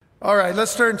All right,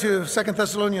 let's turn to 2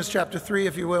 Thessalonians chapter 3,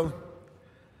 if you will.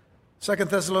 2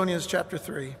 Thessalonians chapter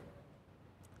 3.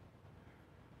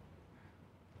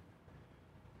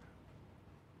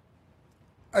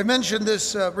 I mentioned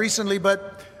this recently,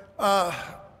 but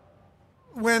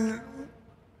when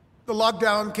the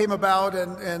lockdown came about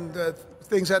and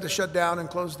things had to shut down and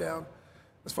close down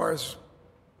as far as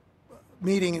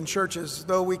meeting in churches,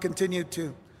 though we continued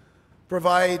to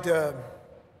provide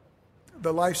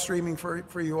the live streaming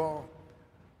for you all.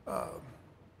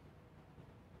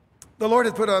 The Lord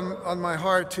had put on my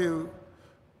heart to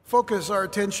focus our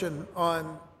attention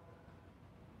on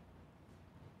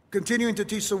continuing to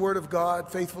teach the Word of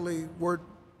God faithfully, word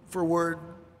for word,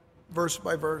 verse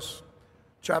by verse,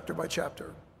 chapter by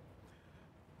chapter.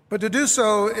 But to do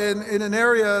so in an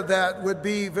area that would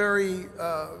be very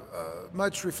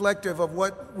much reflective of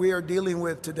what we are dealing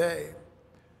with today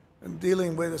and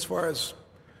dealing with as far as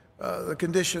the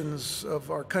conditions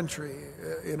of our country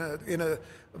in a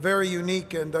very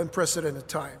unique and unprecedented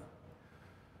time.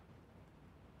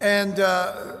 And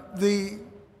the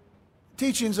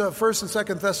teachings of 1st and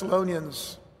 2nd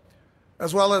Thessalonians,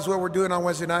 as well as what we're doing on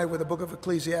Wednesday night with the book of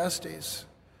Ecclesiastes,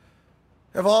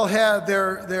 have all had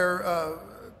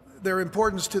their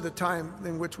importance to the time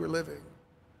in which we're living.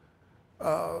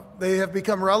 They have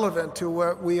become relevant to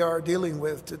what we are dealing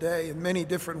with today in many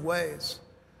different ways.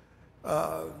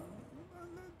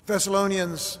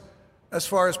 Thessalonians, as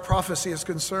far as prophecy is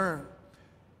concerned.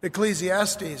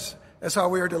 Ecclesiastes, as how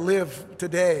we are to live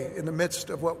today in the midst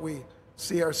of what we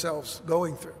see ourselves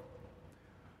going through.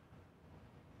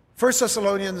 1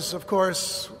 Thessalonians, of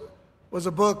course, was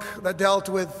a book that dealt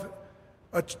with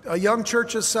a young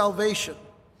church's salvation,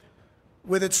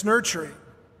 with its nurturing,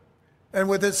 and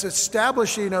with its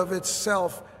establishing of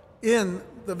itself in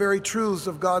the very truths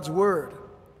of God's Word.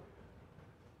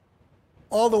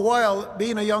 All the while,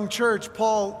 being a young church,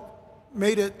 Paul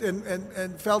made it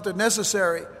and felt it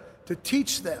necessary to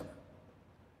teach them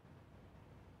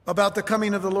about the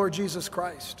coming of the Lord Jesus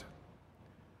Christ,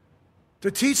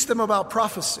 to teach them about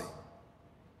prophecy.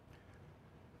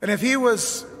 And if he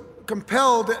was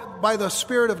compelled by the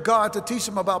Spirit of God to teach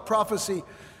them about prophecy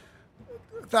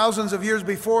thousands of years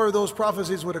before those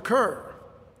prophecies would occur,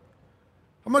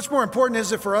 how much more important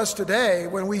is it for us today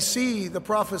when we see the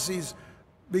prophecies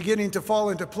beginning to fall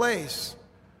into place?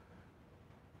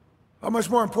 How much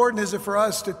more important is it for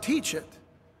us to teach it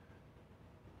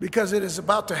because it is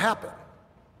about to happen?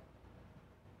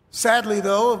 Sadly,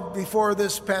 though, before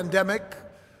this pandemic,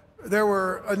 there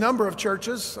were a number of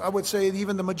churches, I would say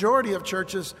even the majority of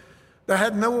churches, that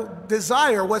had no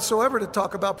desire whatsoever to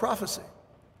talk about prophecy.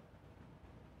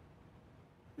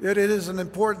 Yet it is an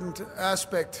important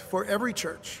aspect for every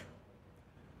church.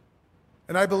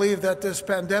 And I believe that this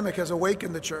pandemic has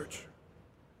awakened the church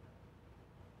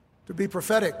to be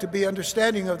prophetic, to be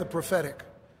understanding of the prophetic,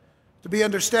 to be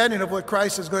understanding of what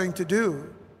Christ is going to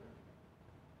do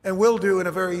and will do in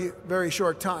a very, very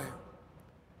short time.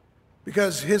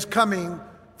 Because his coming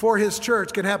for his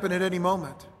church can happen at any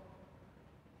moment.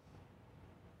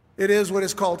 It is what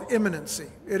is called imminency.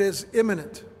 It is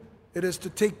imminent. It is to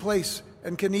take place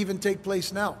and can even take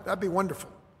place now. That'd be wonderful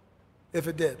if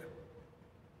it did.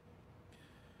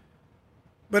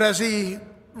 But as he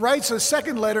writes a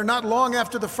second letter not long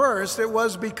after the first, it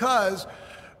was because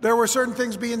there were certain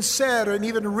things being said and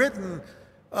even written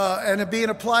and being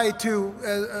applied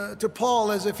to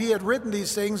Paul as if he had written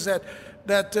these things that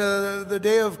the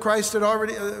day of Christ had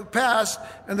already passed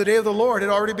and the day of the Lord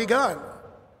had already begun.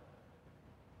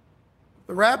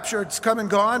 The rapture had come and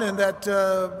gone, and that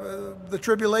the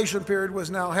tribulation period was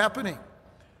now happening.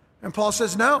 And Paul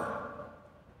says, no,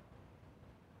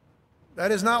 that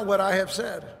is not what I have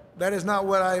said. That is not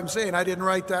what I am saying. I didn't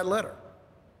write that letter.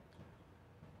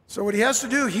 So what he has to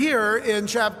do here in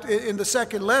the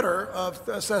second letter of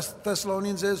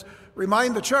Thessalonians is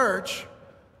remind the church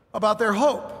about their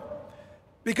hope.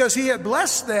 Because he had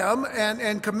blessed them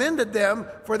and commended them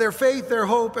for their faith, their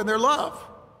hope, and their love.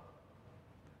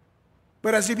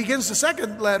 But as he begins the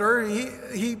second letter,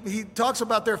 he talks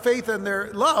about their faith and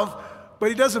their love, but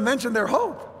he doesn't mention their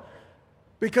hope.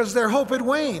 Because their hope had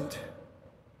waned.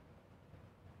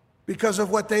 Because of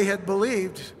what they had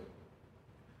believed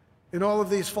in all of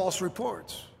these false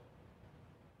reports.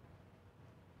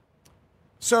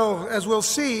 So, as we'll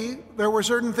see, there were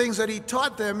certain things that he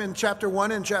taught them in chapter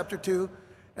 1 and chapter 2,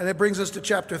 and it brings us to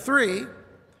chapter 3,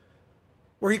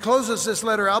 where he closes this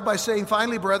letter out by saying,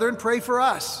 finally, brethren, pray for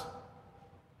us,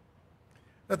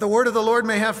 that the word of the Lord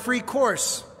may have free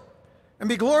course and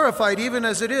be glorified even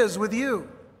as it is with you,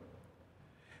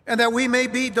 and that we may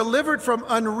be delivered from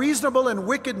unreasonable and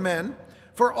wicked men,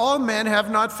 for all men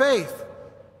have not faith.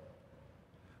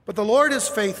 But the Lord is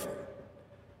faithful,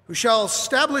 who shall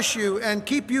establish you and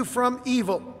keep you from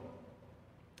evil.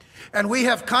 And we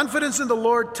have confidence in the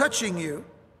Lord touching you,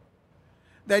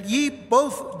 that ye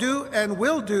both do and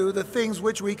will do the things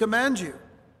which we command you.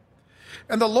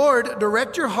 And the Lord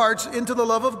direct your hearts into the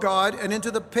love of God and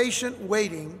into the patient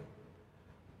waiting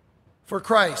for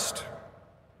Christ.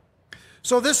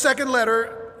 So this second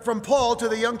letter from Paul to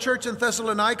the young church in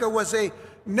Thessalonica was a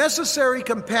necessary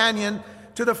companion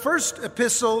to the first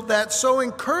epistle that so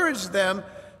encouraged them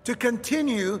to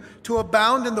continue to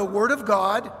abound in the Word of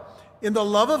God, in the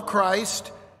love of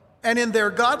Christ, and in their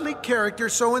godly character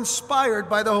so inspired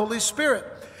by the Holy Spirit.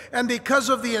 And because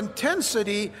of the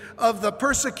intensity of the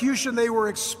persecution they were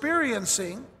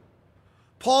experiencing,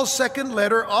 Paul's second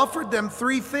letter offered them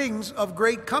three things of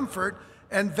great comfort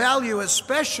and value,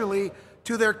 especially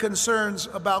to their concerns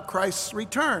about Christ's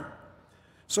return.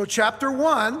 So chapter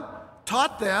 1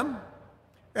 taught them,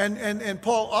 and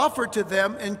Paul offered to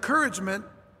them encouragement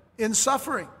in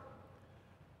suffering.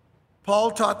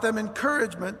 Paul taught them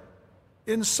encouragement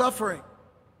in suffering.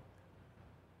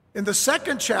 In the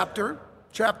second chapter,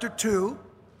 chapter 2,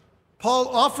 Paul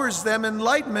offers them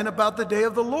enlightenment about the day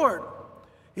of the Lord.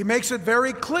 He makes it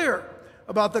very clear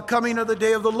about the coming of the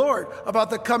day of the Lord, about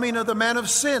the coming of the man of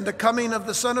sin, the coming of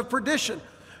the son of perdition,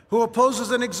 who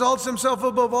opposes and exalts himself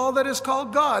above all that is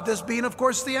called God, this being, of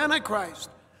course, the Antichrist.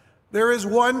 There is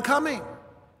one coming.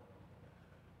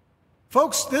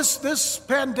 Folks, this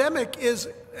pandemic is,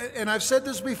 and I've said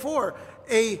this before,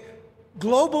 a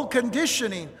global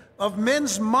conditioning of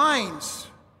men's minds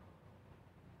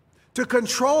to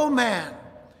control man,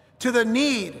 to the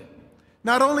need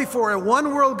not only for a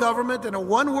one-world government and a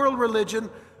one-world religion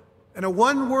and a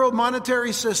one-world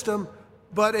monetary system,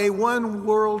 but a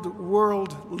one-world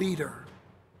world leader.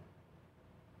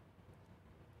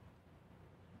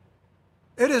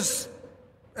 It is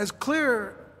as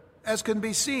clear as can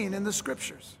be seen in the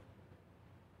Scriptures.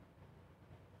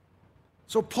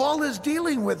 So Paul is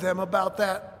dealing with them about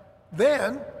that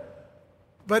then,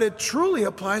 but it truly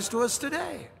applies to us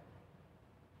today.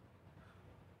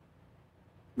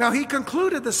 Now, he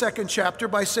concluded the second chapter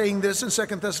by saying this in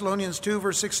 2 Thessalonians 2,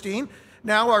 verse 16,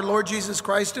 "Now our Lord Jesus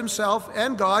Christ himself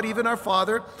and God, even our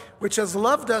Father, which has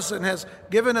loved us and has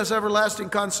given us everlasting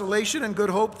consolation and good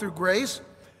hope through grace,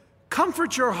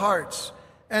 comfort your hearts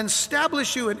and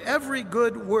establish you in every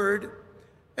good word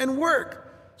and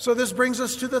work." So this brings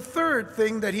us to the third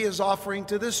thing that he is offering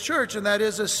to this church, and that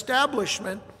is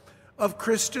establishment of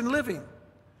Christian living.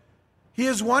 He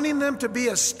is wanting them to be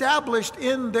established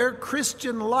in their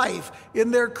Christian life,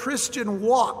 in their Christian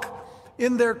walk,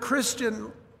 in their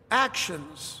Christian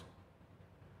actions.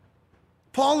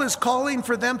 Paul is calling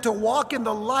for them to walk in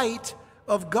the light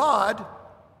of God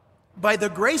by the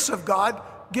grace of God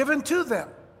given to them.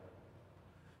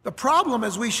 The problem,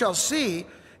 as we shall see,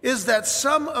 is that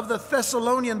some of the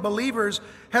Thessalonian believers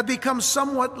had become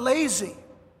somewhat lazy,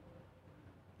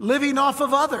 living off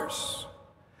of others.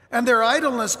 And their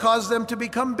idleness caused them to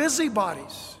become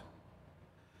busybodies.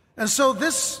 And so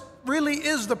this really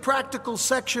is the practical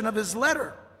section of his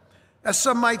letter. As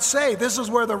some might say, this is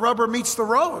where the rubber meets the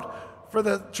road for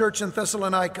the church in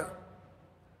Thessalonica.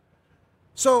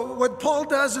 So what Paul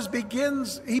does is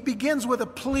he begins with a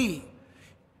plea.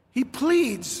 He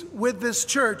pleads with this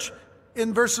church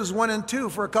in verses 1 and 2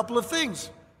 for a couple of things.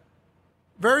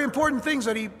 Very important things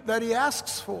that he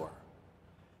asks for.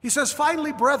 He says,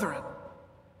 "Finally, brethren,"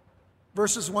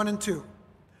 verses 1 and 2.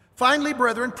 "Finally,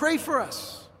 brethren, pray for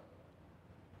us."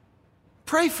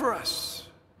 Pray for us.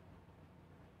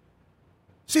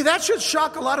 See, that should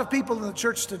shock a lot of people in the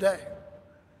church today.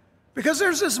 Because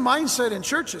there's this mindset in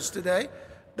churches today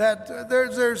that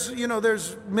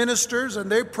there's ministers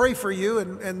and they pray for you,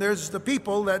 and there's the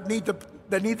people that need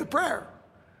the prayer.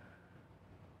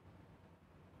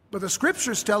 But the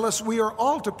Scriptures tell us we are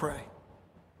all to pray.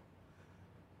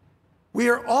 We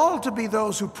are all to be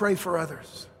those who pray for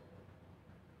others.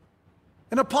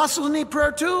 And apostles need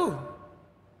prayer too.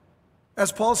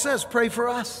 As Paul says, pray for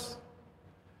us.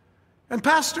 And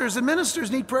pastors and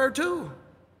ministers need prayer too.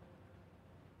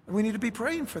 And we need to be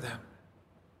praying for them.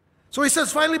 So he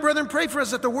says, "Finally, brethren, pray for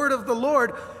us that the word of the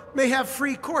Lord may have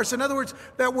free course." In other words,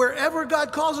 that wherever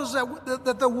God calls us,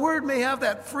 that the word may have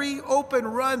that free, open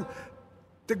run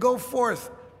to go forth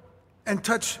and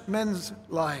touch men's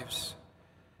lives.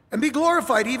 "And be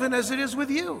glorified even as it is with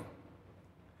you.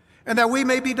 And that we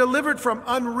may be delivered from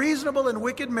unreasonable and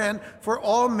wicked men, for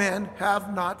all men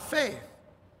have not faith."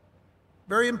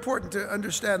 Very important to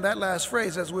understand that last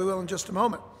phrase, as we will in just a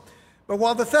moment. But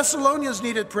while the Thessalonians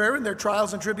needed prayer in their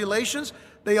trials and tribulations,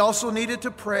 they also needed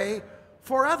to pray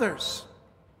for others.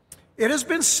 It has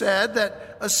been said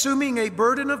that assuming a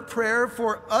burden of prayer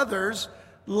for others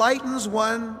lightens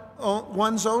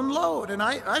one's own load. And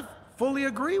I fully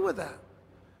agree with that.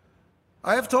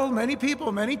 I have told many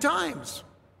people many times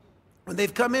when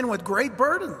they've come in with great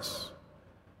burdens,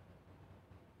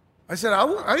 I said,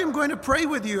 I am going to pray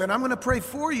with you, and I'm going to pray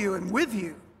for you and with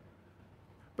you.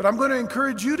 But I'm going to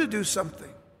encourage you to do something.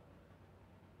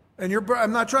 And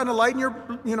I'm not trying to lighten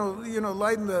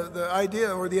lighten the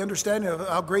idea or the understanding of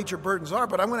how great your burdens are,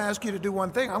 but I'm going to ask you to do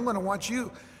one thing. I'm going to want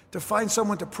you to find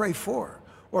someone to pray for,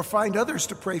 or find others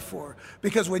to pray for.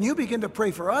 Because when you begin to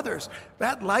pray for others,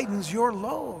 that lightens your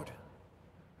load.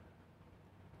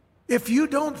 If you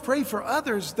don't pray for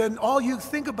others, then all you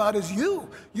think about is you,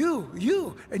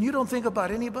 and you don't think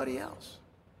about anybody else.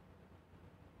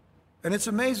 And it's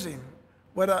amazing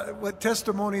what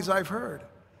testimonies I've heard.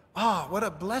 What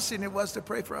a blessing it was to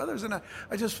pray for others. And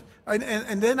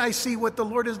and then I see what the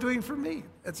Lord is doing for me.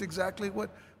 That's exactly what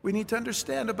we need to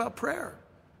understand about prayer.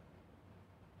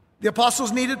 The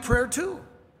apostles needed prayer too.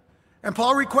 And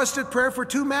Paul requested prayer for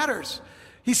two matters.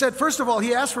 He said, first of all,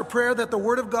 he asked for prayer that the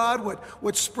word of God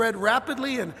would spread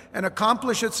rapidly and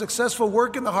accomplish its successful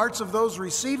work in the hearts of those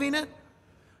receiving it,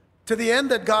 to the end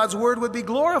that God's word would be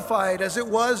glorified as it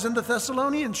was in the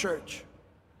Thessalonian church.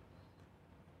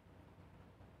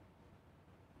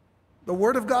 The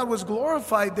word of God was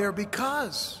glorified there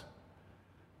because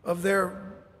of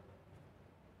their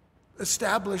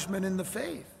establishment in the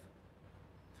faith.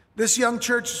 This young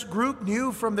church group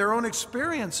knew from their own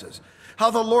experiences how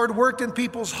the Lord worked in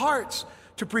people's hearts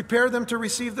to prepare them to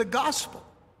receive the gospel.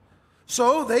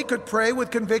 So they could pray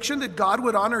with conviction that God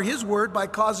would honor his word by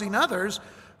causing others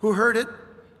who heard it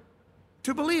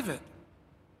to believe it.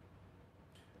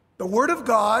 The word of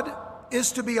God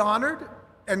is to be honored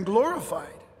and glorified.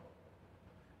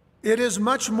 It is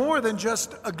much more than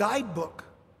just a guidebook.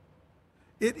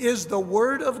 It is the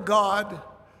word of God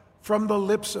from the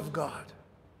lips of God.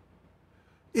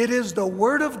 It is the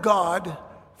word of God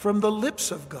from the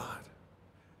lips of God.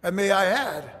 And may I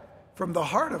add, from the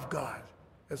heart of God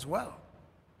as well.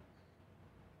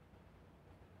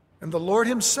 And the Lord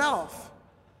himself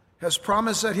has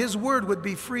promised that his word would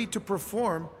be free to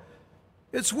perform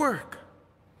its work.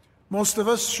 Most of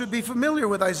us should be familiar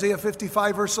with Isaiah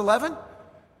 55, verse 11,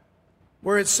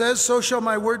 where it says, "So shall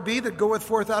my word be that goeth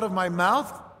forth out of my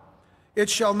mouth. It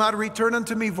shall not return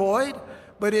unto me void,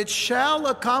 but it shall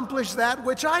accomplish that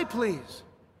which I please.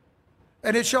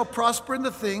 And it shall prosper in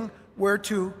the thing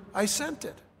whereto I sent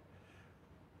it."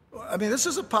 I mean, this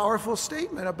is a powerful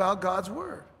statement about God's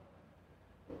word.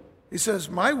 He says,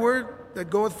 my word that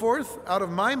goeth forth out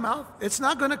of my mouth, it's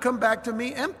not going to come back to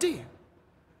me empty.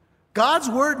 God's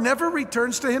word never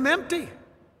returns to him empty,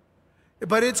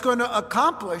 but it's going to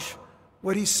accomplish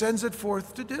what he sends it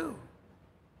forth to do,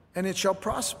 and it shall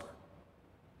prosper.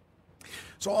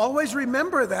 So always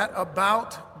remember that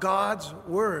about God's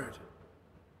word.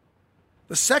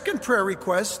 The second prayer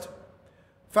request,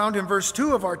 found in verse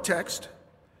 2 of our text,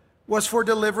 was for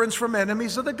deliverance from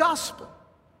enemies of the gospel.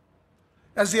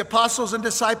 As the apostles and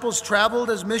disciples traveled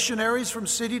as missionaries from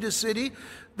city to city,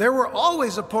 there were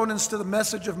always opponents to the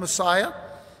message of Messiah.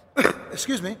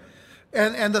 Excuse me.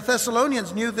 And the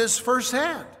Thessalonians knew this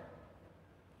firsthand.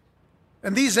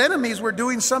 And these enemies were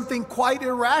doing something quite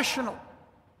irrational.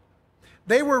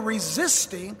 They were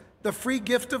resisting the free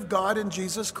gift of God in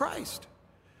Jesus Christ.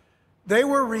 They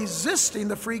were resisting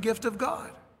the free gift of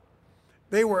God.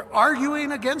 They were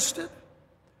arguing against it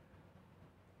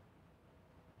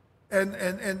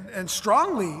and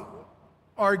strongly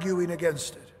arguing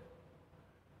against it.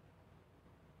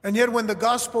 And yet when the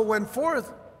gospel went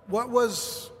forth, what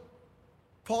was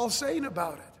Paul saying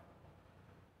about it?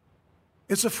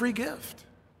 It's a free gift.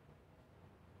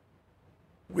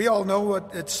 We all know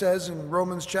what it says in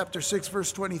Romans chapter 6,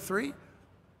 verse 23.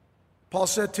 Paul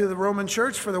said to the Roman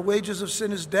church, "For the wages of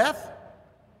sin is death,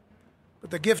 but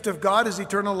the gift of God is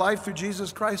eternal life through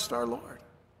Jesus Christ our Lord."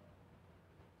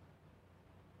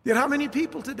 Yet how many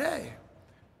people today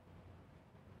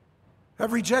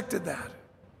have rejected that?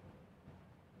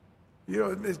 You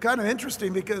know, it's kind of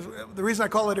interesting because the reason I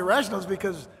call it irrational is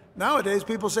because nowadays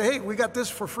people say, hey, we got this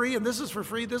for free and this is for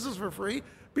free, this is for free.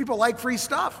 People like free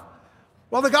stuff.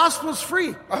 Well, the gospel's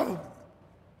free. Oh.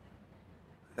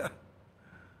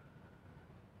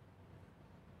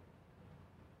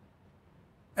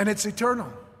 And it's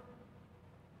eternal.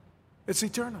 It's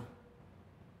eternal.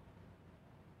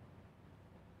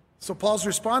 So Paul's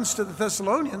response to the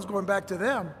Thessalonians, going back to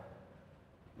them,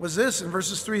 was this in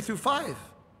verses 3 through 5.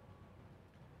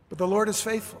 But the Lord is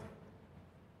faithful.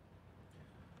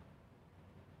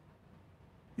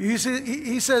 He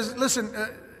says, listen,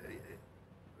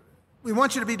 We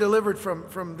want you to be delivered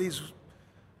from these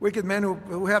wicked men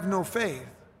who have no faith.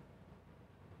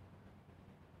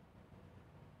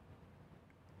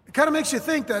 It kind of makes you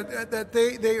think that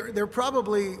they're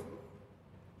probably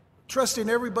trusting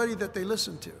everybody that they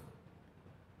listen to.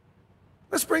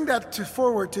 Let's bring that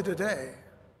forward to today.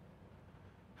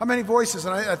 How many voices,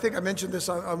 and I think I mentioned this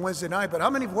on Wednesday night, but how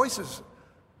many voices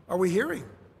are we hearing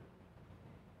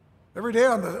every day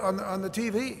on the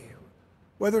TV?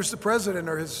 Whether it's the president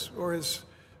or his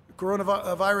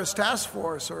coronavirus task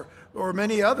force or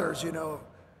many others,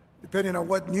 depending on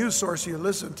what news source you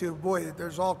listen to, boy,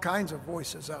 there's all kinds of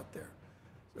voices out there.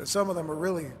 And some of them are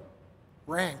really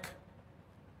rank.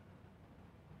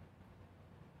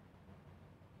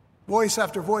 Voice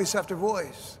after voice after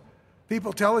voice.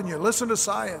 People telling you, listen to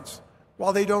science,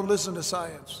 while they don't listen to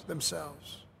science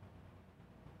themselves.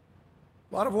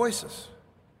 A lot of voices.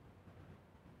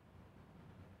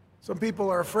 Some people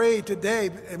are afraid today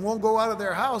and won't go out of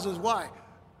their houses. Why?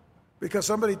 Because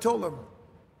somebody told them,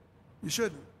 you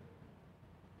shouldn't.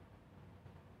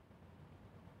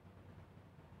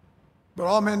 But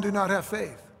all men do not have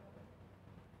faith.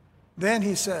 Then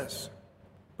he says,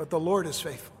 but the Lord is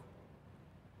faithful.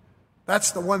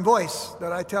 That's the one voice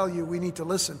that I tell you we need to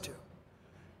listen to.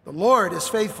 The Lord is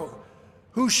faithful,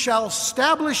 who shall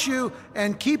establish you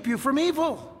and keep you from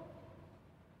evil.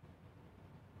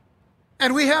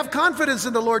 And we have confidence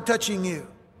in the Lord touching you,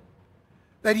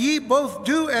 that ye both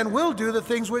do and will do the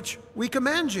things which we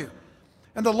command you.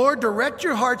 And the Lord direct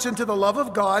your hearts into the love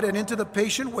of God and into the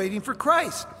patient waiting for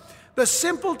Christ. The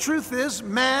simple truth is,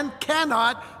 man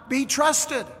cannot be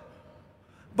trusted,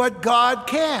 but God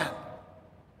can.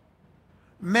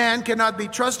 Man cannot be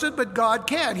trusted, but God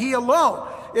can. He alone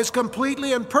is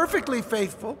completely and perfectly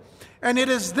faithful, and it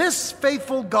is this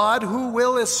faithful God who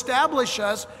will establish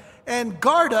us and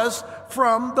guard us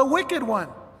from the wicked one.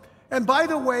 And by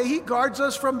the way, he guards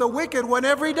us from the wicked one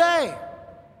every day.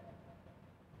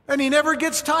 And he never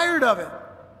gets tired of it.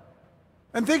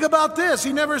 And think about this.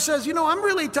 He never says, I'm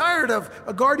really tired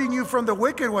of guarding you from the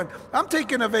wicked one. I'm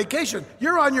taking a vacation.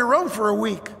 You're on your own for a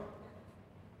week.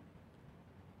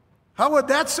 How would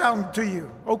that sound to you?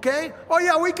 Okay? Oh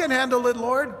yeah, we can handle it,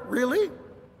 Lord. Really?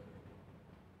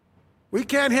 We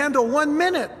can't handle 1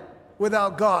 minute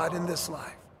without God in this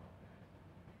life.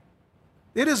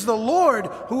 It is the Lord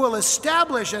who will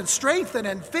establish and strengthen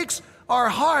and fix our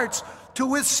hearts to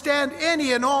withstand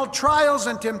any and all trials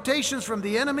and temptations from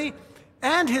the enemy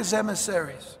and his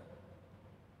emissaries,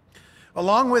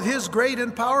 along with his great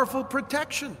and powerful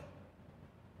protection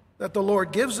that the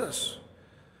Lord gives us.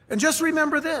 And just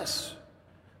remember this,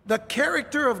 the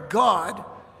character of God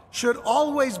should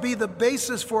always be the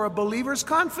basis for a believer's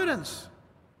confidence.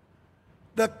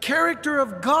 The character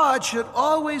of God should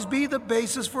always be the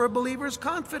basis for a believer's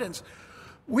confidence.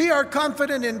 We are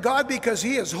confident in God because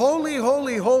he is holy,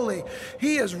 holy, holy.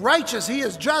 He is righteous, he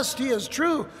is just, he is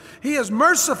true, he is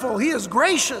merciful, he is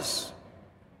gracious.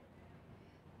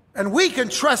 And we can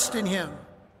trust in him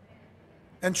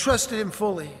and trust in him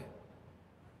fully.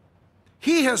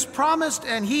 He has promised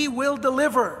and he will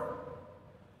deliver.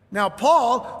 Now,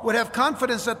 Paul would have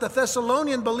confidence that the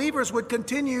Thessalonian believers would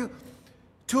continue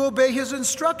to obey his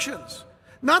instructions.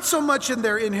 Not so much in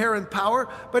their inherent power,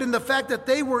 but in the fact that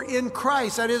they were in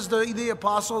Christ, that is the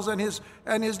apostles and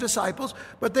his disciples,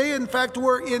 but they in fact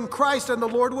were in Christ and the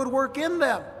Lord would work in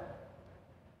them.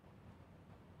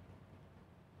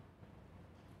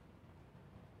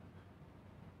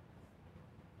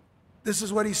 This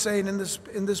is what he's saying in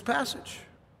this passage.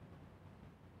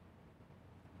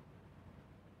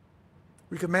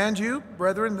 We command you,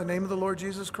 brethren, in the name of the Lord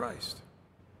Jesus Christ.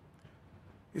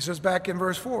 He says back in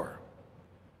verse 4,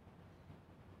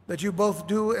 that you both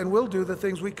do and will do the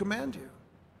things we command you.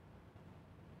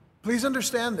 Please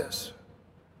understand this.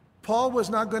 Paul was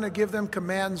not going to give them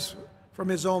commands from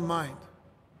his own mind.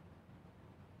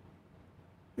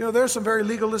 There are some very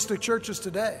legalistic churches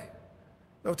today.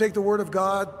 They'll take the Word of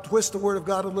God, twist the Word of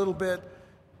God a little bit,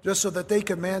 just so that they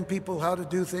command people how to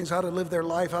do things, how to live their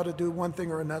life, how to do one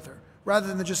thing or another,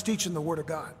 rather than just teaching the Word of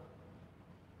God.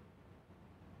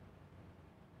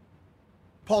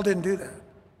 Paul didn't do that.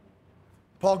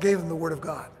 Paul gave them the Word of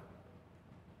God.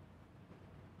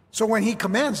 So when he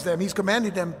commands them, he's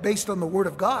commanding them based on the Word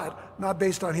of God, not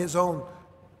based on his own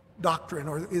doctrine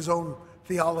or his own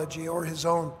theology or his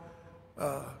own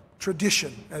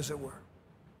tradition, as it were.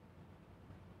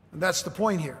 And that's the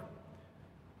point here.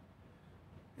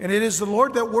 And it is the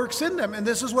Lord that works in them. And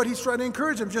this is what he's trying to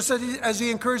encourage them. Just as he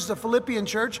encouraged the Philippian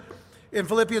church in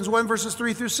Philippians 1, verses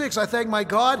 3 through 6. I thank my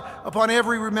God upon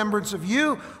every remembrance of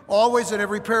you, always in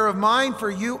every prayer of mine, for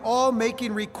you all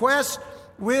making requests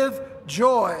with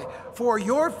joy for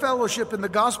your fellowship in the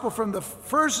gospel from the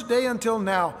first day until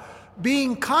now,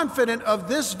 being confident of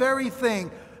this very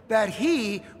thing, that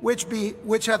he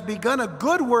which hath begun a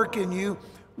good work in you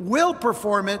will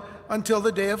perform it until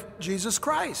the day of Jesus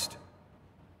Christ.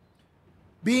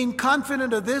 Being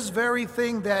confident of this very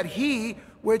thing, that he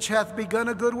which hath begun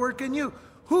a good work in you.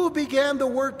 Who began the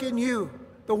work in you,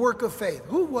 the work of faith?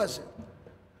 Who was it?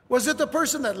 Was it the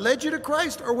person that led you to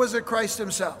Christ, or was it Christ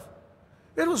himself?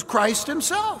 It was Christ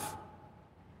himself.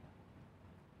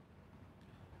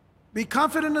 Be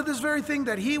confident of this very thing,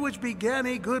 that he which began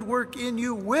a good work in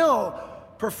you will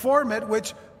perform it,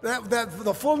 which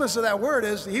the fullness of that word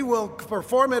is he will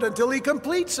perform it until he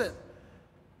completes it.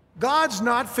 God's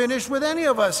not finished with any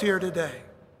of us here today.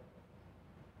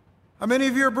 How many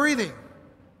of you are breathing?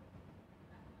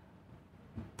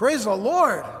 Praise the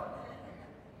Lord.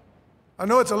 I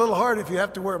know it's a little hard if you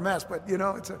have to wear a mask, but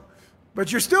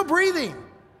but you're still breathing.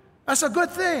 That's a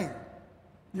good thing.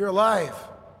 You're alive.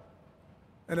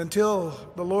 And until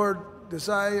the Lord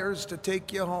desires to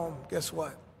take you home, guess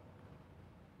what?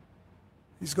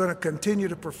 He's going to continue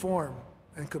to perform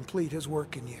and complete his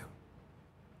work in you.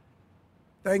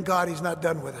 Thank God he's not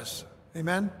done with us.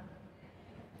 Amen?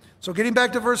 So getting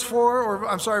back to verse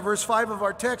 5 of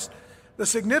our text, the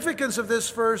significance of this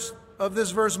verse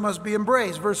must be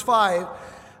embraced. Verse 5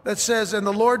 that says, "And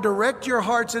the Lord direct your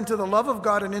hearts into the love of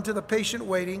God and into the patient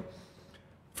waiting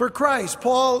for Christ."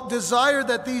 Paul desired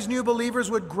that these new believers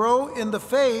would grow in the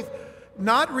faith,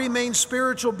 not remain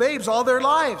spiritual babes all their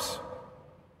lives.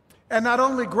 And not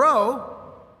only grow,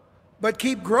 but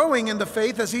keep growing in the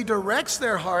faith as he directs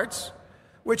their hearts,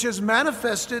 which is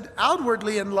manifested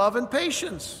outwardly in love and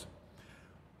patience.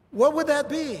 What would that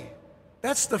be?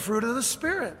 That's the fruit of the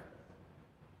Spirit.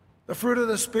 The fruit of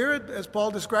the Spirit, as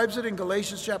Paul describes it in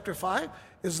Galatians chapter 5,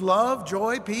 is love,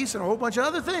 joy, peace, and a whole bunch of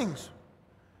other things.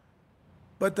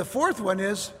 But the fourth one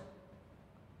is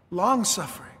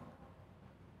long-suffering,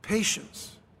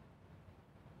 patience,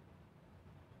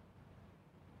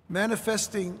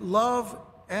 manifesting love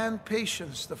and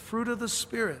patience, the fruit of the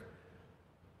Spirit.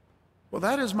 Well,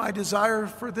 that is my desire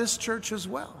for this church as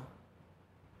well.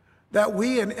 That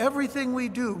we, in everything we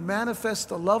do, manifest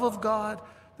the love of God,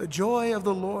 the joy of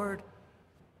the Lord,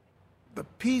 the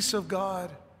peace of God,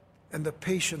 and the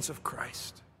patience of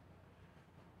Christ.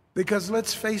 Because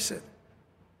let's face it,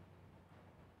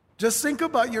 just think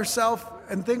about yourself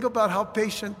and think about how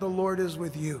patient the Lord is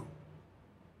with you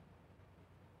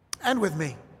and with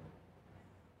me.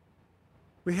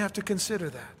 We have to consider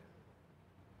that.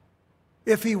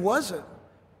 If he wasn't,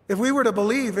 if we were to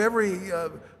believe every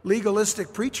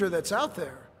legalistic preacher that's out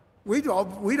there, we'd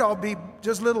all be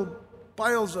just little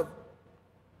piles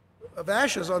of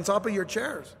ashes on top of your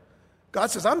chairs. God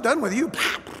says, "I'm done with you,"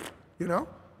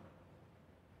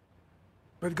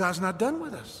 But God's not done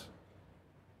with us.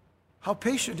 How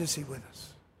patient is he with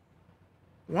us?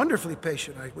 Wonderfully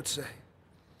patient, I would say.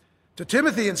 To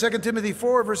Timothy in 2 Timothy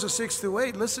 4, verses 6 through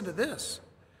 8, listen to this.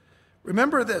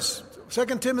 Remember this,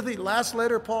 2 Timothy, last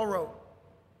letter Paul wrote.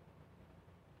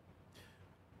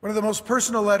 One of the most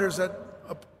personal letters that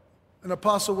an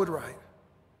apostle would write.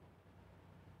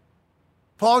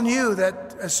 Paul knew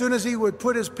that as soon as he would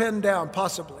put his pen down,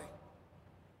 possibly,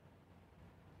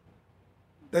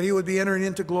 that he would be entering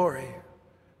into glory,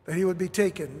 that he would be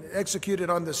taken, executed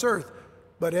on this earth,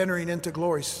 but entering into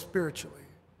glory spiritually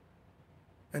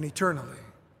and eternally.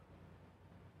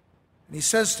 And he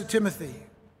says to Timothy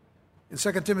in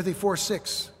 2 Timothy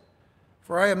 4:6,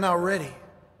 "For I am now ready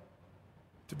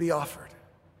to be offered.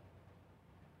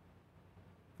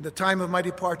 The time of my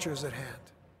departure is at hand.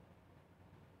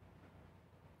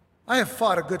 I have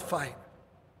fought a good fight.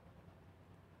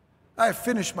 I have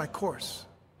finished my course.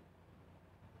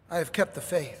 I have kept the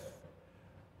faith."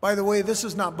 By the way, this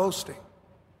is not boasting.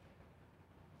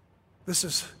 This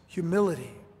is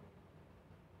humility.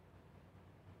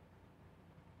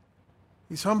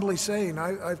 He's humbly saying,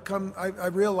 I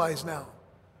realize now,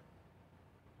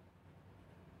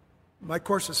 my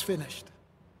course is finished.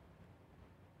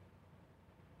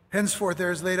 Henceforth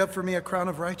there is laid up for me a crown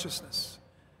of righteousness,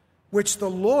 which the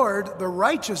Lord, the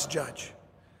righteous judge,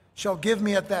 shall give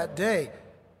me at that day,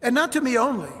 and not to me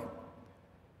only.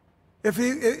 If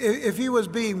he was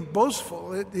being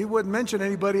boastful, he wouldn't mention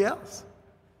anybody else.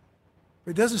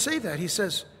 But he doesn't say that. He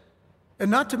says, and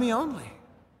not to me only,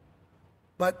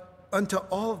 but unto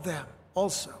all of them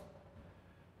also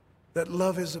that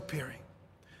love is appearing.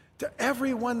 To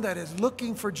everyone that is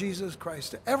looking for Jesus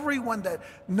Christ, to everyone that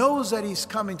knows that he's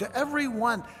coming, to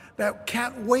everyone that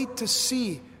can't wait to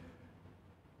see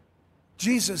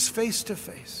Jesus face to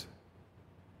face,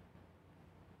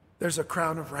 there's a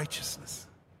crown of righteousness.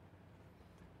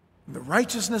 And the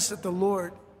righteousness that the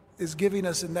Lord is giving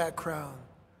us in that crown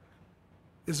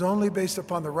is only based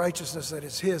upon the righteousness that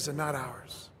is His and not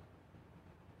ours.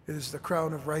 It is the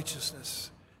crown of righteousness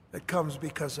that comes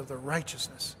because of the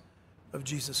righteousness of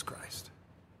Jesus Christ.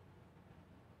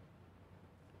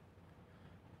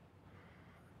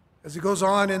 As he goes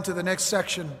on into the next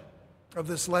section of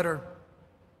this letter,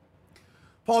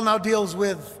 Paul now deals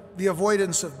with the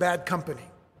avoidance of bad company.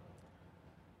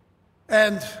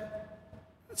 And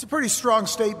it's a pretty strong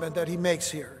statement that he makes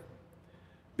here.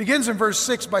 Begins in verse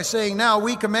 6 by saying, "Now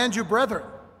we command you, brethren."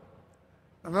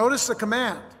 Now notice the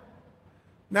command.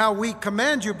 "Now we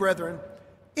command you, brethren,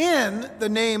 in the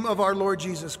name of our Lord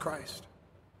Jesus Christ,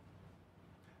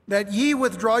 that ye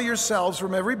withdraw yourselves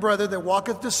from every brother that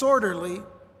walketh disorderly,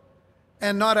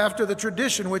 and not after the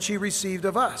tradition which he received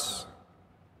of us."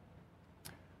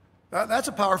 That's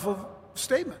a powerful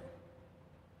statement.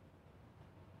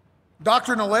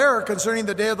 Doctrinal error concerning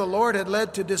the day of the Lord had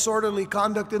led to disorderly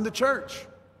conduct in the church.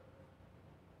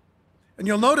 And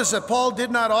you'll notice that Paul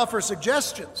did not offer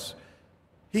suggestions.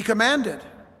 He commanded,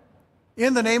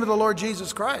 in the name of the Lord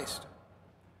Jesus Christ.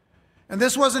 And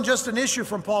this wasn't just an issue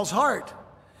from Paul's heart.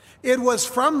 It was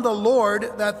from the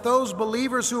Lord that those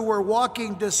believers who were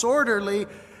walking disorderly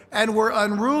and were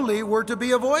unruly were to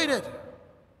be avoided.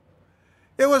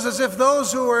 It was as if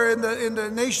those who were in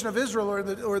the nation of Israel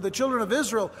or the children of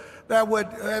Israel that would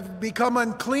have become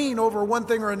unclean over one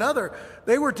thing or another,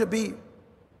 they were to be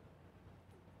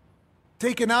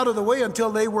taken out of the way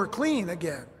until they were clean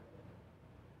again.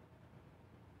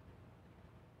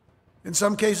 In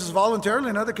some cases voluntarily,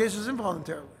 in other cases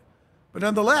involuntarily. But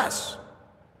nonetheless,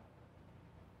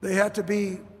 they had to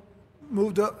be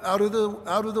moved out of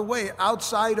the way,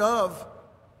 outside of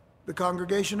the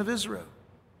congregation of Israel.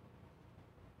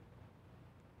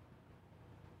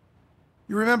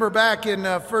 You remember back in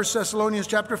 1 Thessalonians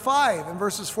chapter 5 and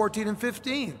verses 14 and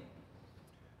 15,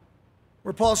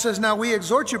 where Paul says, "Now we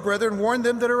exhort you, brethren, warn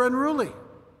them that are unruly."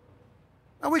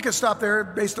 Now we could stop there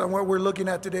based on what we're looking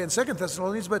at today in 2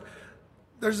 Thessalonians, but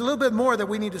there's a little bit more that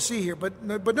we need to see here. But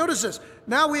notice this.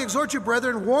 "Now we exhort you,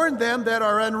 brethren, warn them that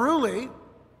are unruly,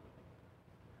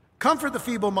 comfort the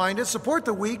feeble-minded, support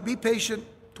the weak, be patient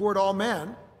toward all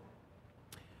men."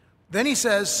 Then he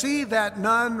says, "See that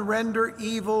none render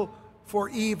evil for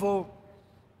evil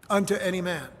unto any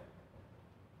man,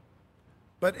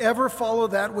 but ever follow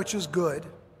that which is good,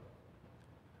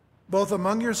 both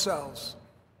among yourselves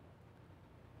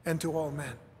and to all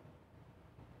men."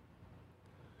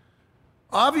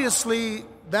 Obviously,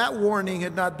 that warning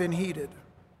had not been heeded,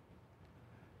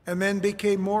 and men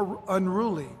became more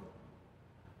unruly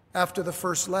after the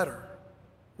first letter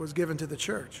was given to the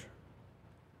church.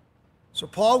 So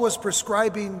Paul was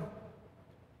prescribing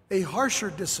a harsher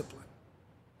discipline.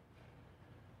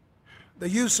 The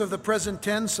use of the present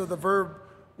tense of the verb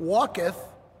walketh,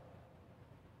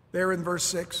 there in verse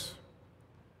 6,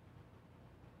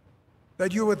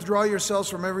 that you withdraw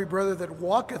yourselves from every brother that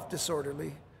walketh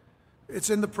disorderly. It's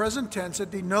in the present tense.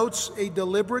 It denotes a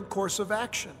deliberate course of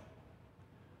action.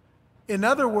 In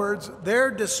other words, their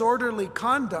disorderly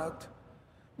conduct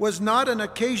was not an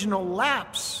occasional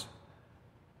lapse,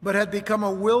 but had become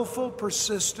a willful,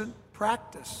 persistent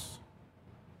practice.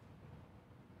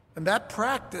 And that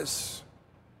practice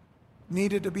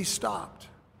needed to be stopped.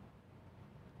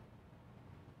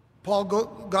 Paul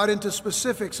got into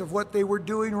specifics of what they were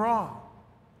doing wrong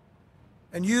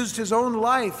and used his own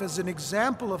life as an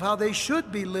example of how they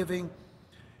should be living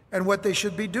and what they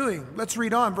should be doing. Let's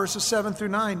read on, verses 7 through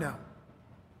 9 now.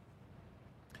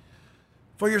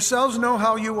 "For yourselves know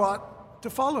how you ought to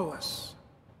follow us.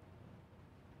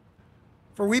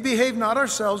 For we behave not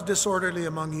ourselves disorderly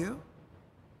among you,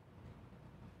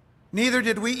 neither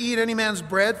did we eat any man's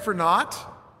bread for naught."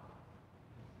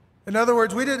 In other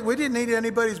words, we didn't eat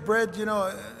anybody's bread,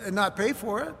 and not pay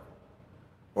for it.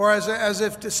 Or as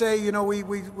if to say, we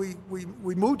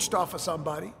mooched off of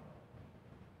somebody.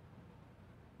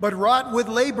 "But wrought with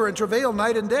labor and travail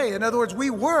night and day." In other words, we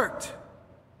worked.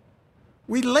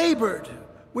 We labored.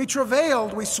 We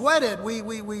travailed. We sweated.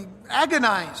 We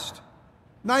agonized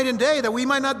night and day that we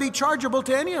might not be chargeable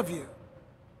to any of you.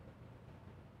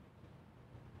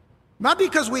 Not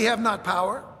because we have not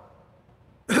power,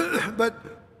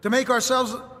 but to make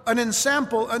ourselves an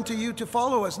ensample unto you to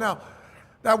follow us. Now,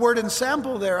 that word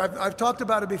ensample there, I've talked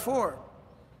about it before,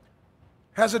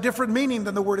 has a different meaning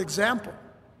than the word example.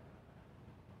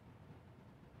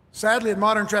 Sadly, in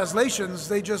modern translations,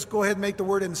 they just go ahead and make the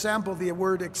word ensample the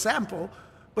word example,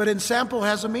 but ensample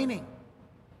has a meaning.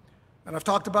 And I've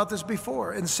talked about this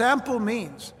before. Ensample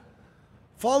means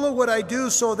follow what I do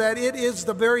so that it is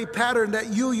the very pattern that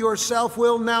you yourself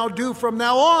will now do from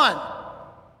now on.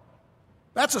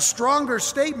 That's a stronger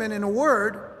statement in a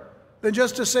word than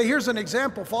just to say, here's an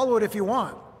example, follow it if you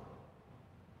want.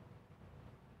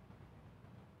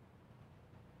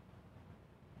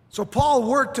 So Paul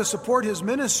worked to support his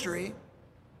ministry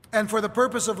and for the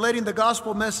purpose of letting the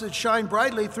gospel message shine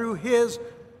brightly through his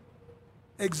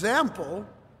example,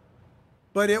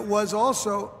 but it was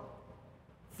also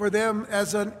for them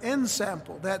as an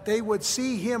ensample, that they would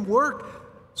see him work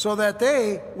so that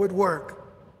they would work.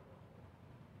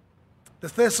 The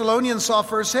Thessalonians saw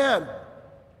firsthand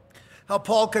how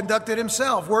Paul conducted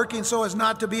himself, working so as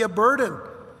not to be a burden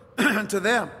to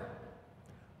them.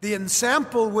 The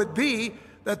ensample would be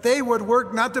that they would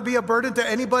work not to be a burden to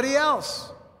anybody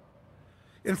else.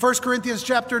 In 1 Corinthians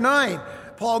chapter 9,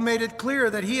 Paul made it clear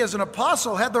that he as an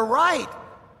apostle had the right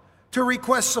to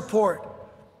request support,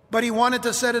 but he wanted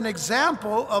to set an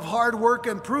example of hard work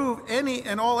and prove any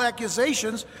and all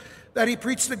accusations that he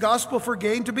preached the gospel for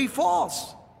gain to be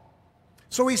false.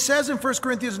 So he says in 1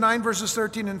 Corinthians 9, verses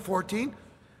 13 and 14,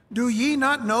 "Do ye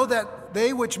not know that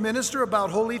they which minister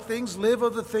about holy things live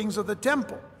of the things of the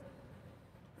temple?"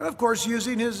 And of course,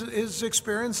 using his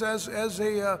experience as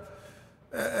a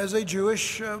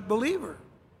Jewish believer.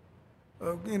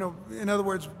 In other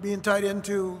words, being tied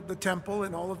into the temple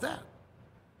and all of that.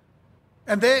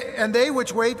 And they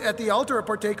which wait at the altar are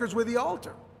partakers with the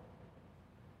altar.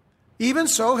 Even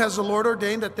so has the Lord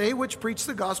ordained that they which preach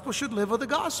the gospel should live of the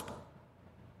gospel.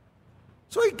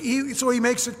 So he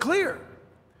makes it clear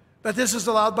that this is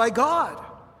allowed by God,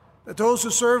 that those who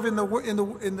serve in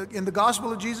the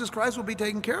gospel of Jesus Christ will be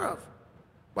taken care of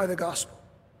by the gospel.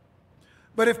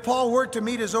 But if Paul worked to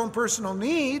meet his own personal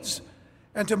needs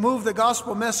and to move the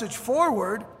gospel message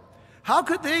forward, how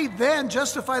could they then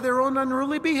justify their own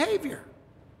unruly behavior?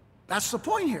 That's the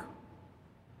point here.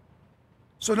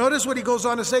 So notice what he goes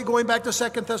on to say, going back to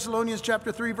 2 Thessalonians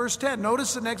chapter 3, verse 10.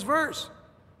 Notice the next verse.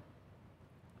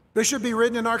 This should be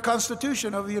written in our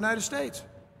Constitution of the United States.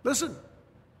 Listen.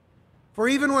 "For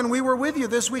even when we were with you,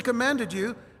 this we commanded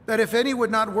you, that if any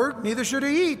would not work, neither should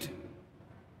he eat."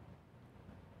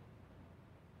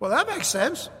 Well, that makes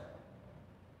sense.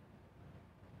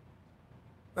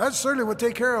 That certainly would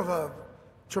take care of a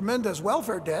tremendous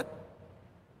welfare debt.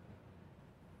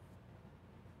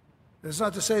 It's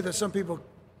not to say that some people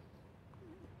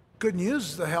couldn't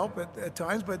use the help at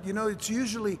times, but it's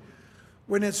usually,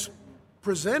 when it's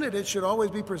presented, it should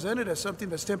always be presented as something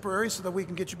that's temporary so that we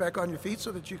can get you back on your feet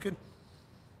so that you can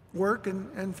work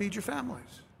and feed your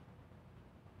families.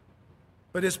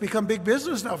 But it's become big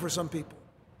business now for some people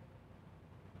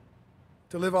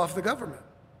to live off the government.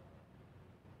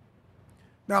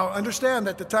 Now, understand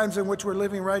that the times in which we're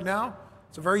living right now,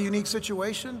 it's a very unique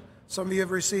situation. Some of you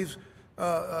have received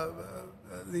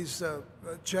these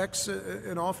checks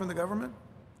and all from the government.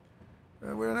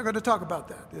 We're not going to talk about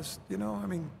that.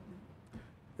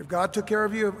 If God took care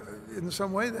of you in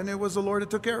some way, then it was the Lord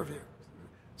that took care of you.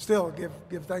 Still,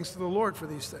 give thanks to the Lord for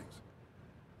these things.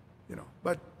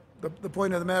 But the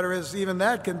point of the matter is, even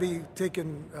that can be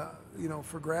taken,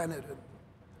 for granted and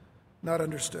not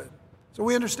understood. So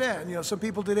we understand, some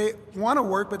people today want to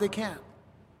work, but they can't.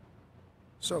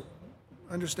 So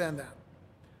understand that.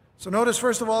 So notice,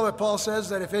 first of all, that Paul says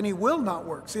that if any will not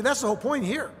work. See, that's the whole point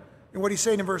here in what he's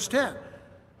saying in verse 10.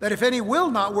 That if any will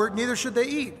not work, neither should they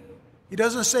eat. He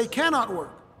doesn't say cannot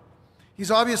work.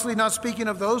 He's obviously not speaking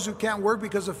of those who can't work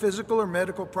because of physical or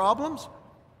medical problems,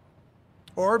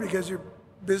 or because your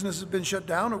business has been shut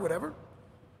down or whatever,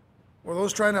 or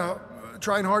those trying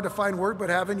hard to find work but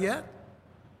haven't yet.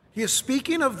 He is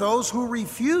speaking of those who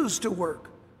refuse to work.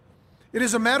 It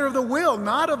is a matter of the will,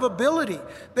 not of ability.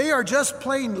 They are just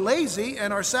plain lazy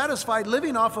and are satisfied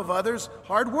living off of others'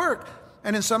 hard work,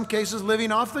 and in some cases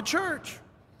living off the church.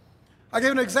 I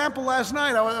gave an example last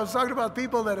night. I was talking about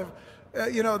people that have,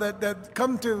 that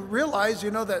come to realize,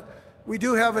 that we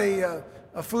do have a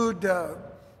food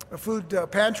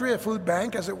pantry, a food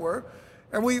bank, as it were,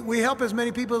 and we help as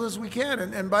many people as we can.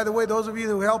 And by the way, those of you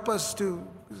who help us to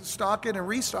stock it and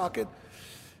restock it,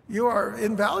 you are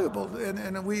invaluable,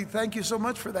 and we thank you so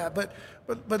much for that.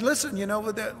 But listen,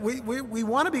 we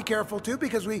want to be careful too,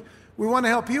 because we want to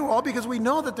help you all, because we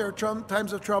know that there are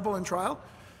times of trouble and trial.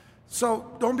 So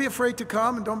don't be afraid to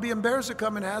come, and don't be embarrassed to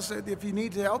come and ask. If you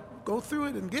need help, go through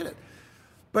it and get it.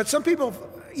 But some people,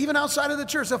 even outside of the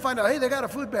church, they'll find out, hey, they got a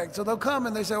food bank. So they'll come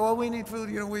and they say, well, we need food,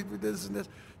 we this and this.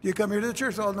 You come here to the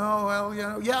church? Oh, no,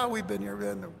 well, yeah, we've been here.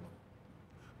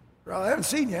 Well, I haven't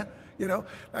seen you,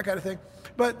 that kind of thing.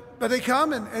 But they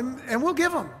come and we'll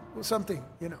give them something,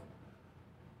 And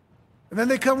then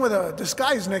they come with a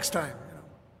disguise next time,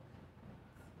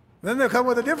 Then they'll come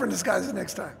with a different disguise the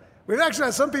next time. We've actually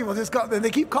had some people just call, and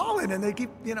they keep calling, and they keep,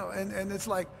 and it's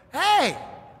like, hey,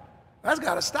 that's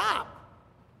got to stop.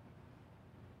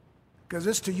 Because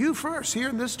it's to you first, here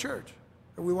in this church,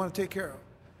 that we want to take care of.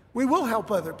 We will help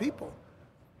other people.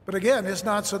 But again, it's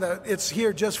not so that it's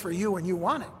here just for you and you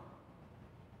want it.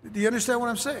 Do you understand what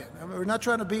I'm saying? I mean, we're not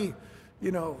trying to be,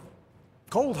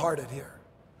 cold-hearted here.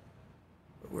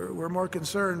 We're more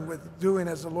concerned with doing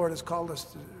as the Lord has called us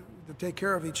to take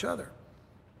care of each other.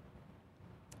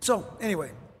 So,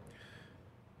 anyway.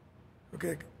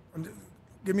 Okay,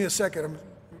 give me a second. I'm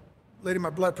letting my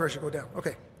blood pressure go down.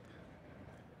 Okay.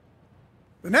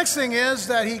 The next thing is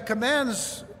that he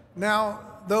commands now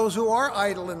those who are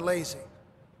idle and lazy.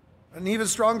 An even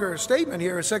stronger statement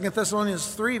here is 2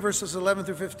 Thessalonians 3, verses 11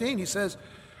 through 15. He says,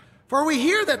 "For we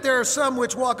hear that there are some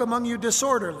which walk among you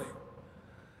disorderly."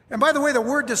 And by the way, the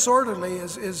word disorderly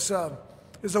is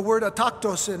the word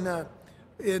ataktos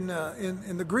in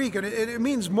the Greek, and it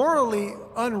means morally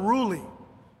unruly.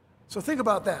 So think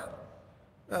about that.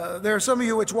 There are some of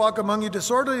you which walk among you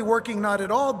disorderly, working not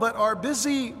at all, but are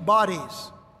busy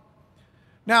bodies.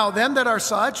 Now, them that are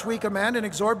such, we command and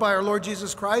exhort by our Lord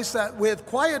Jesus Christ, that with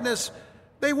quietness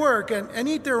they work and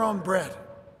eat their own bread.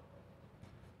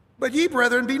 But ye,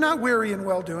 brethren, be not weary in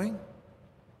well-doing.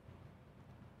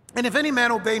 And if any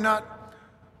man obey not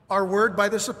our word by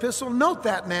this epistle, note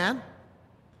that man,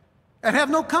 and have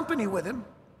no company with him,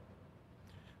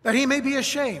 that he may be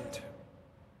ashamed.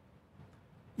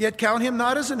 Yet count him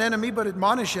not as an enemy, but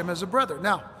admonish him as a brother.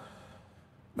 Now,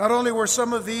 not only were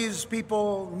some of these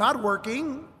people not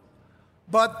working,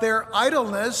 but their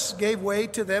idleness gave way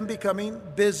to them becoming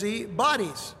busy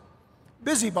bodies.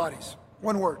 Busybodies,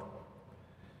 one word.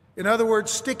 In other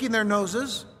words, sticking their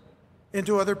noses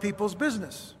into other people's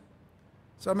business.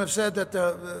 Some have said that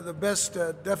the best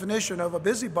definition of a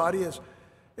busybody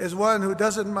is one who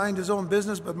doesn't mind his own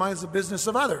business, but minds the business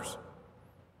of others.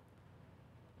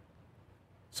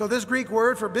 So this Greek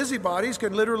word for busybodies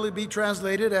can literally be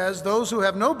translated as those who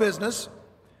have no business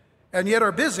and yet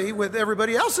are busy with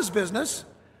everybody else's business,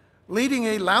 leading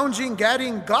a lounging,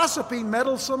 gadding, gossiping,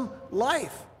 meddlesome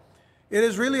life. It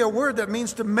is really a word that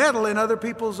means to meddle in other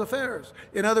people's affairs,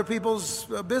 in other people's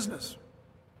business.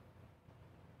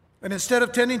 And instead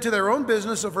of tending to their own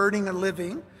business of earning a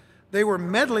living, they were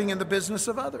meddling in the business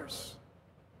of others.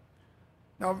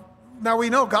 Now we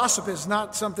know gossip is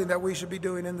not something that we should be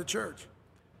doing in the church.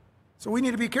 So we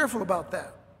need to be careful about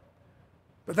that.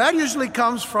 But that usually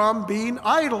comes from being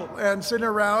idle and sitting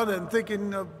around and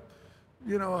thinking of,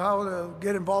 how to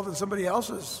get involved in somebody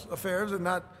else's affairs and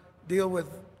not deal with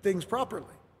things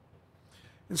properly.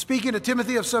 And speaking to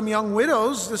Timothy of some young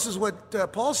widows, this is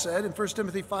what Paul said in 1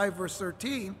 Timothy 5, verse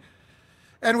 13.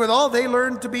 "And withal they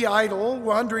learned to be idle,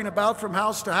 wandering about from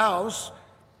house to house,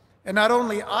 and not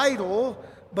only idle,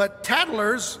 but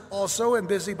tattlers also and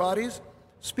busybodies,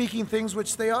 speaking things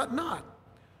which they ought not."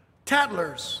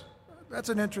 Tattlers. That's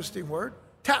an interesting word.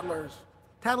 Tattlers.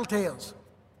 Tattletales.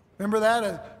 Remember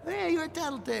that? Hey, you're a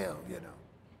tattletale,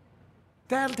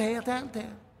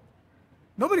 Tattletale.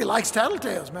 Nobody likes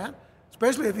tattletales, man.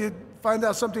 Especially if you find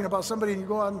out something about somebody and you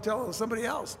go out and tell somebody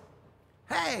else.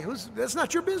 Hey, that's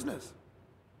not your business.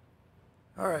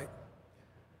 All right.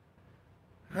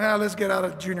 Now let's get out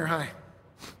of junior high.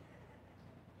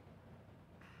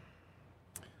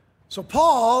 So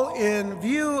Paul, in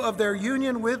view of their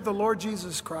union with the Lord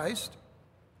Jesus Christ,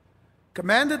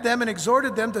 commanded them and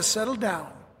exhorted them to settle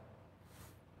down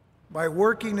by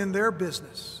working in their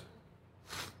business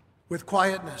with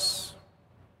quietness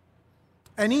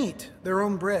and eat their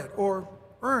own bread, or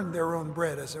earn their own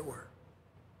bread, as it were,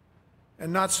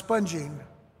 and not sponging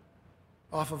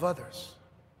off of others.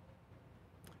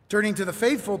 Turning to the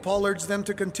faithful, Paul urged them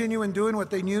to continue in doing what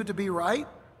they knew to be right,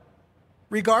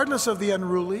 regardless of the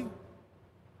unruly.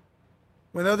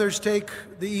 When others take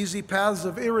the easy paths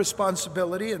of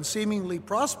irresponsibility and seemingly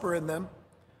prosper in them,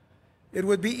 it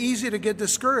would be easy to get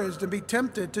discouraged and be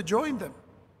tempted to join them.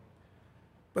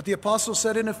 But the apostle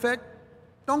said, in effect,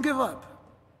 don't give up.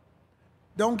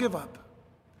 Don't give up.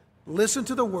 Listen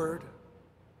to the word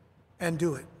and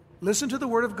do it. Listen to the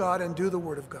word of God and do the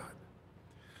word of God.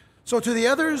 So to the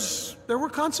others, there were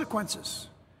consequences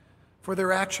for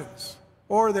their actions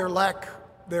or their lack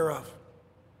thereof.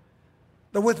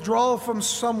 The withdrawal from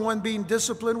someone being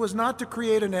disciplined was not to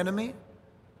create an enemy,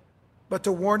 but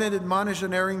to warn and admonish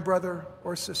an erring brother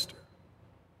or sister.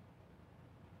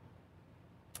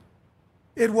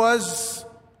 It was,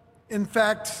 in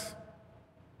fact,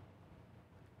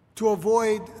 to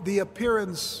avoid the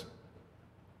appearance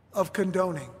of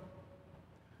condoning.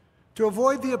 To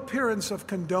avoid the appearance of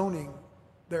condoning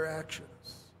their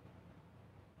actions,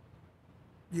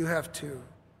 you have to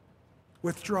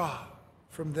withdraw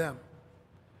from them.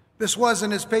 This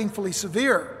wasn't as painfully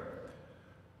severe,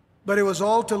 but it was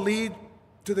all to lead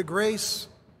to the grace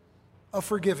of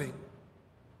forgiving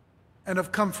and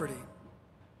of comforting,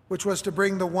 which was to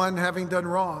bring the one having done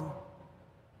wrong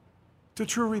to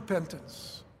true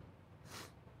repentance.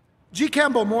 G.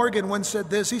 Campbell Morgan once said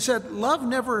this. He said, "Love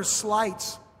never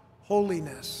slights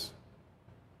holiness,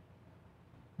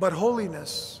 but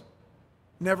holiness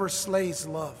never slays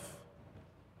love."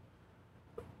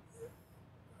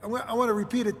 I want to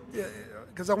repeat it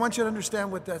because I want you to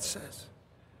understand what that says.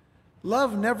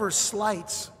 Love never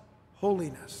slights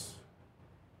holiness,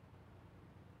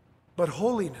 but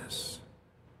holiness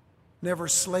never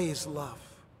slays love.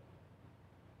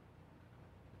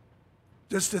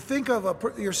 Just to think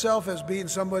of yourself as being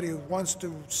somebody who wants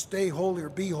to stay holy or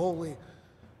be holy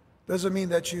doesn't mean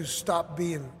that you stop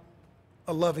being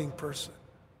a loving person.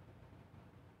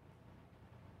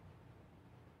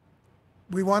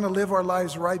 We want to live our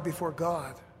lives right before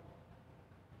God,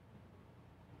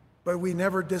 but we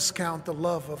never discount the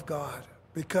love of God,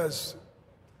 because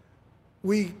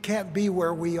we can't be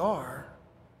where we are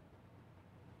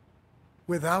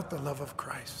without the love of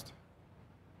Christ,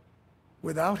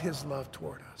 without his love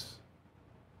toward us.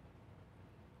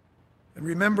 And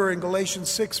remember in Galatians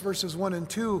 6, verses 1 and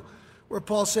 2, where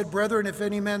Paul said, "Brethren, if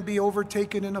any man be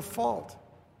overtaken in a fault,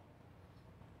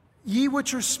 ye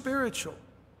which are spiritual,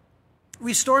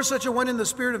 restore such a one in the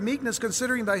spirit of meekness,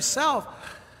 considering thyself,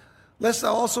 lest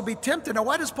thou also be tempted." Now,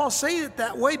 why does Paul say it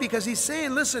that way? Because he's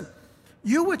saying, listen,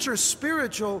 you which are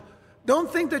spiritual,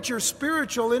 don't think that you're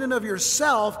spiritual in and of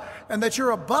yourself and that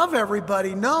you're above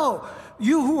everybody. No,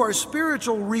 you who are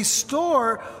spiritual,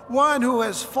 restore one who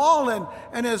has fallen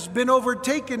and has been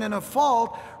overtaken in a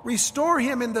fault. Restore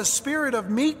him in the spirit of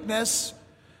meekness,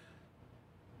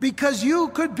 because you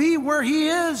could be where he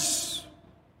is.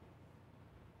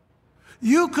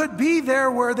 You could be there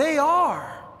where they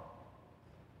are.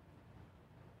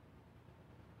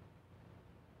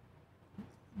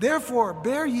 Therefore,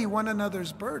 bear ye one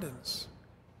another's burdens,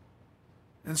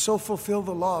 and so fulfill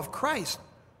the law of Christ.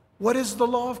 What is the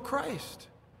law of Christ?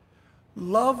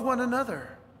 Love one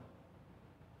another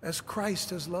as Christ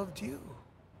has loved you.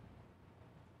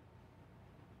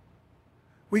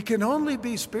 We can only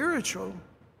be spiritual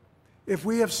if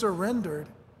we have surrendered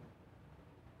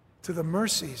to the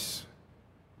mercies,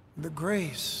 the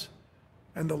grace,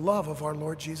 and the love of our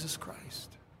Lord Jesus Christ.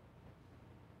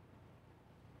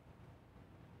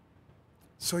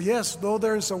 So yes, though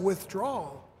there's a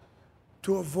withdrawal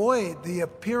to avoid the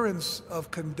appearance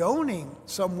of condoning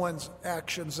someone's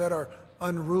actions that are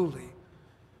unruly,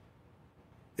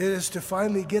 it is to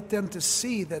finally get them to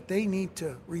see that they need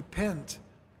to repent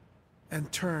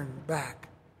and turn back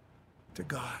to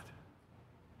God.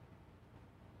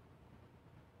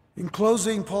 In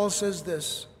closing, Paul says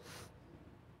this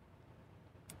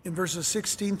in verses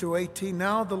 16 through 18,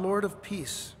 "Now the Lord of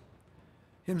peace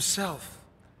himself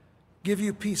give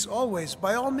you peace always,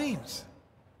 by all means.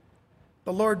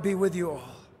 The Lord be with you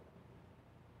all.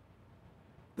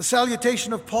 The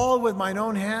salutation of Paul with mine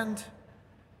own hand,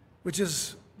 which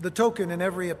is the token in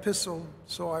every epistle,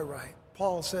 so I write."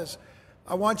 Paul says,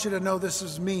 I want you to know this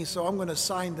is me, so I'm going to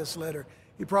sign this letter.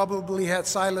 He probably had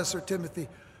Silas or Timothy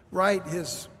write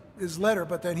his letter,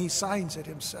 but then he signs it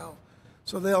himself,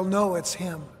 so they'll know it's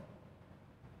him.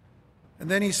 And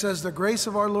then he says, "The grace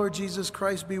of our Lord Jesus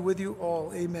Christ be with you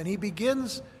all. Amen." He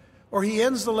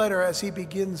ends the letter as he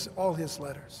begins all his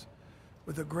letters,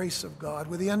 with the grace of God,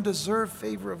 with the undeserved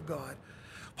favor of God.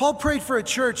 Paul prayed for a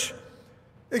church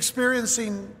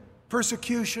experiencing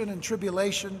persecution and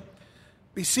tribulation,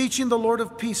 beseeching the Lord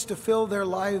of peace to fill their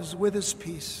lives with his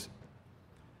peace.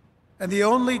 And the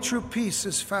only true peace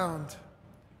is found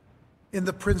in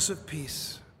the Prince of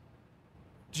Peace,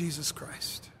 Jesus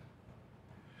Christ.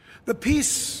 The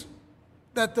peace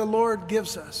that the Lord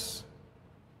gives us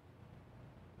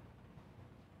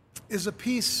is a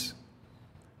peace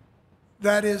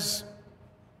that is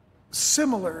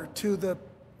similar to the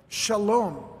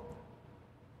shalom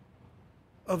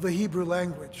of the Hebrew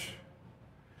language.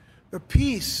 The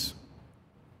peace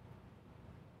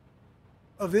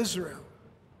of Israel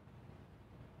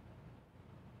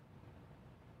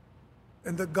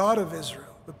and the God of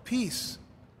Israel, the peace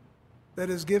that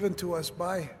is given to us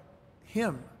by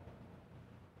him,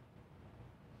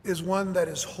 is one that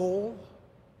is whole,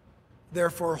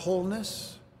 therefore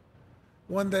wholeness,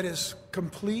 one that is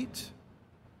complete,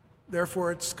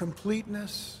 therefore its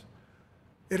completeness.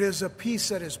 It is a peace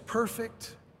that is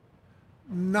perfect,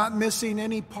 not missing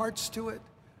any parts to it,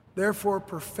 therefore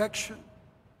perfection.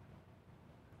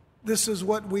 This is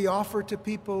what we offer to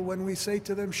people when we say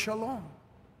to them, "Shalom."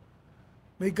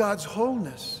 May God's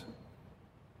wholeness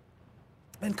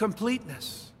and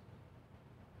completeness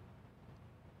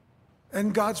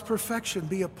and God's perfection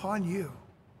be upon you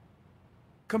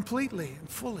completely and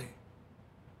fully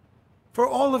for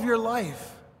all of your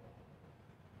life,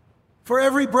 for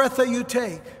every breath that you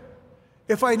take.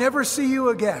 If I never see you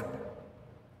again,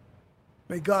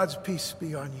 may God's peace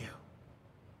be on you.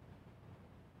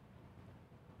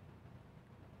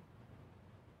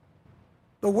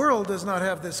 The world does not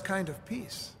have this kind of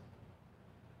peace.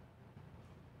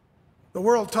 The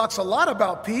world talks a lot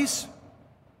about peace.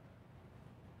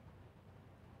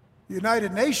 The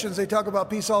United Nations, they talk about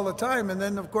peace all the time, and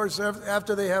then, of course,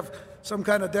 after they have some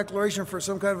kind of declaration for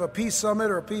some kind of a peace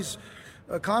summit or a peace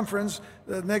conference,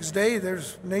 the next day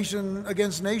there's nation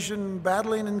against nation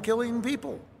battling and killing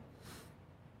people.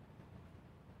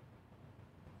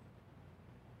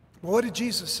 Well, what did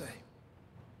Jesus say?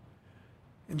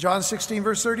 In John 16,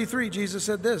 verse 33, Jesus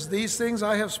said this, "These things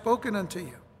I have spoken unto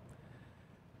you,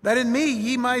 that in me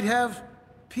ye might have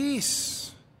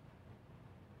peace."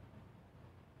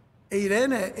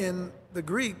 Eirene in the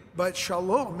Greek, but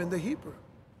shalom in the Hebrew.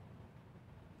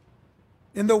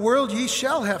 "In the world ye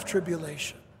shall have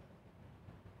tribulation,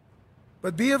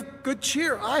 but be of good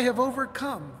cheer. I have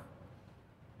overcome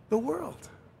the world."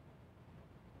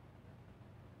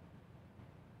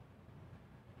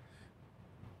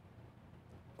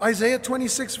 Isaiah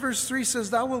 26, verse 3 says,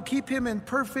 "Thou wilt keep him in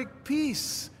perfect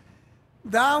peace.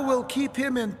 Thou wilt keep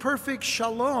him in perfect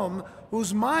shalom,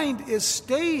 whose mind is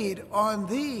stayed on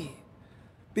thee,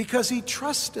 because he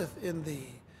trusteth in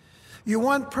thee." You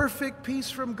want perfect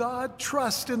peace from God?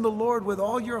 Trust in the Lord with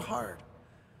all your heart,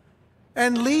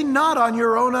 and lean not on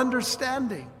your own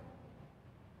understanding.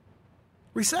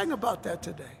 We sang about that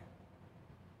today.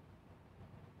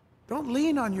 Don't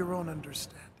lean on your own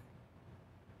understanding.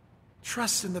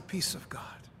 Trust in the peace of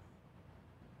God.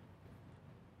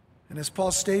 And as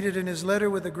Paul stated in his letter,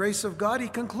 with the grace of God, he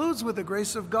concludes with the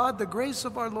grace of God, the grace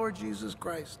of our Lord Jesus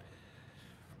Christ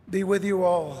be with you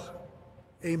all.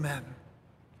 Amen.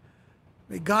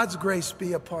 May God's grace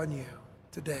be upon you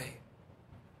today.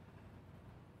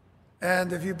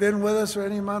 And if you've been with us for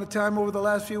any amount of time over the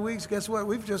last few weeks, guess what?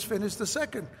 We've just finished the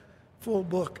second full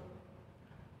book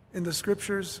in the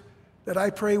Scriptures that I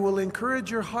pray will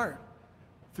encourage your heart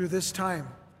through this time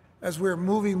as we're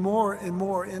moving more and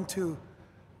more into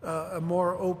a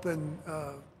more open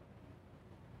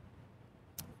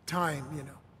time, you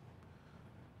know.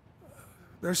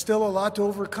 There's still a lot to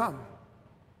overcome.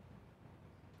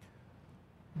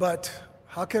 But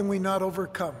how can we not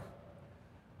overcome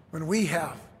when we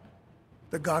have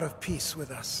the God of peace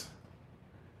with us?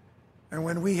 And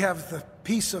when we have the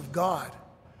peace of God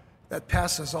that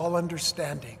passes all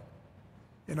understanding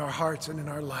in our hearts and in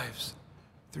our lives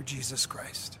through Jesus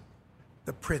Christ,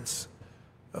 the Prince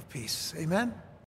of Peace. Amen?